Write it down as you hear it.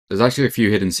There's actually a few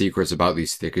hidden secrets about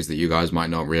these stickers that you guys might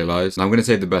not realize. And I'm going to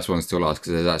save the best ones till last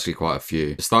because there's actually quite a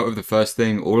few. To start with the first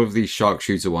thing, all of these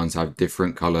sharpshooter ones have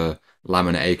different color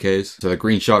laminate AKs. So the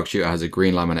green sharpshooter has a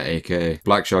green laminate AK,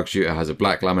 black sharpshooter has a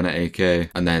black laminate AK,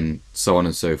 and then so on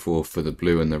and so forth for the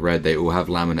blue and the red. They all have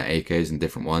laminate AKs in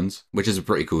different ones, which is a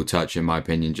pretty cool touch in my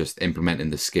opinion, just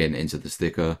implementing the skin into the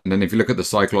sticker. And then if you look at the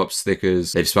Cyclops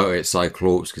stickers, they've spelled it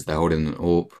Cyclops because they're holding an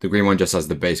AWP. The green one just has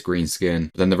the base green skin.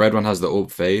 But then the red one has the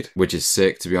AWP fade, which is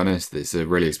sick to be honest. It's a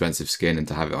really expensive skin and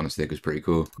to have it on a sticker is pretty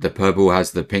cool. The purple has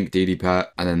the pink DD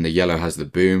pat, and then the yellow has the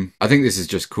boom. I think this is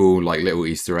just cool, like little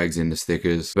Easter eggs in the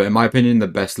stickers. But in my opinion, the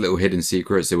best little hidden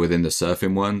secrets are within the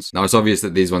surfing ones. Now it's obvious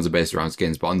that these ones are based around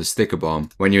skins, but on the sticker bomb,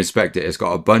 when you inspect it, it's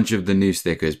got a bunch of the new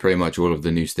stickers, pretty much all of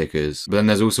the new stickers. But then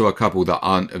there's also a couple that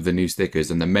aren't of the new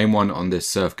stickers, and the main one on this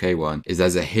Surf K one is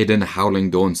there's a hidden Howling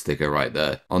Dawn sticker right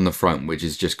there on the front, which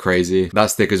is just crazy.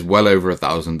 That sticker's well over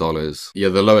 $1,000. Yeah,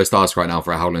 the lowest ask right now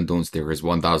for a Howling Dawn sticker is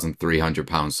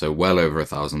 £1,300, so well over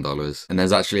 $1,000. And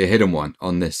there's actually a hidden one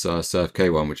on this Surf K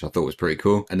one, which I thought was pretty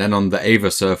cool. And then on the Ava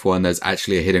Surf one, there's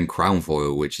actually a hidden crown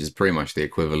foil, which is pretty much the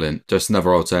equivalent. Just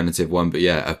another alternative one, but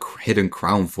yeah, a hidden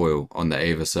crown foil on the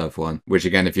Ava Surf one, which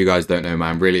again, if you guys don't know,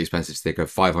 man, really expensive sticker,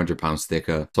 £500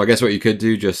 sticker. So I guess what you could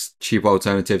do, just cheap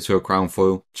alternative to a crown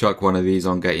foil, chuck one of these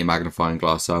on, get your magnifying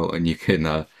glass out, and you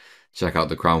can check out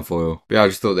the crown foil. But yeah, I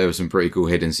just thought there were some pretty cool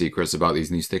hidden secrets about these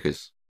new stickers.